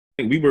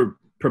We were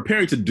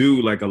preparing to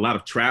do like a lot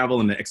of travel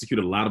and to execute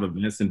a lot of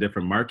events in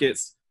different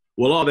markets.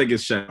 Well, all that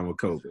gets shut down with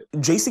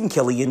COVID. Jason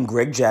Kelly and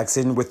Greg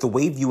Jackson with the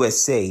Wave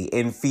USA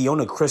and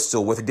Fiona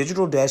Crystal with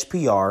Digital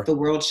PR. The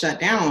world shut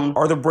down.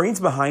 Are the brains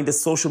behind a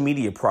social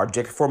media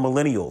project for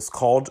millennials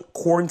called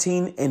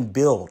Quarantine and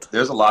Build.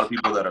 There's a lot of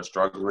people that are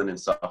struggling and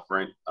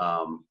suffering,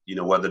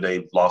 whether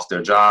they've lost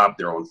their job,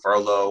 they're on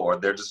furlough, or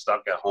they're just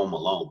stuck at home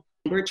alone.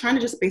 We're trying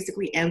to just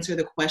basically answer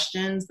the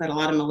questions that a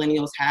lot of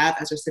millennials have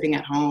as they're sitting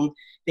at home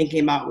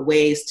thinking about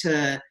ways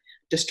to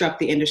disrupt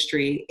the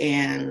industry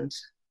and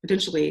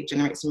potentially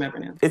generate some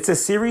revenue. It's a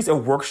series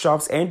of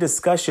workshops and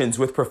discussions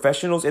with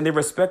professionals in their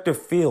respective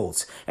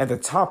fields, and the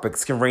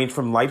topics can range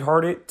from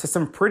lighthearted to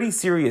some pretty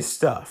serious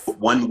stuff.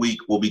 1 week,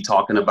 we'll be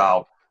talking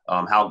about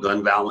how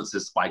gun violence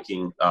is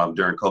spiking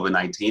during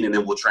COVID-19, and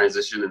then we'll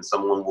transition and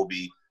someone will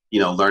be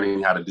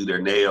learning how to do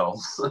their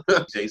nails.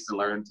 Jason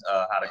learned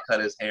how to cut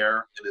his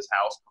hair in his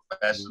house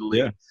professionally.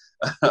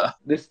 Yeah.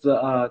 This is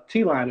the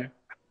T-liner.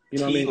 You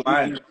know what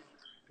I mean?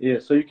 Yeah,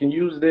 so you can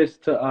use this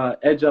to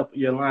edge up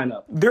your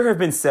lineup. There have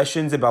been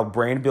sessions about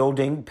brand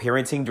building,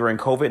 parenting during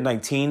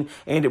COVID-19,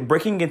 and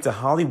breaking into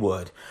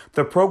Hollywood.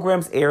 The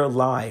programs air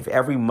live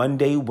every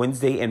Monday,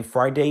 Wednesday, and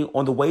Friday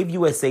on the Wave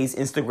USA's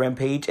Instagram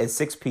page at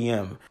 6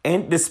 p.m.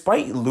 And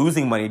despite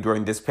losing money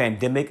during this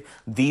pandemic,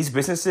 these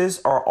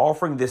businesses are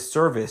offering this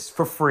service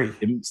for free.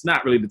 It's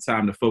not really the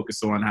time to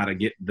focus on how to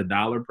get the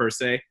dollar per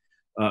se.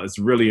 It's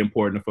really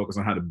important to focus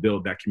on how to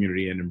build that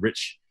community and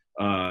enrich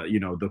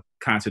the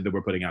content that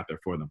we're putting out there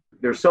for them.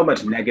 There's so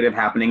much negative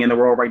happening in the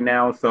world right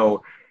now.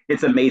 So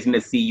it's amazing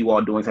to see you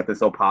all doing something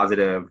so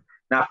positive,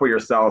 not for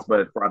yourselves,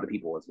 but for other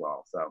people as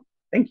well. So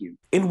thank you.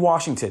 In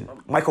Washington,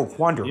 Michael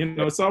Quander.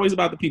 It's always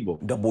about the people.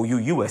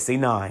 WUSA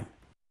 9.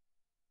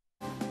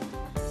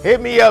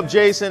 Hit me up,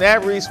 Jason,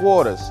 at Reese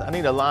Waters. I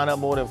need a lineup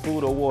more than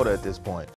food or water at this point.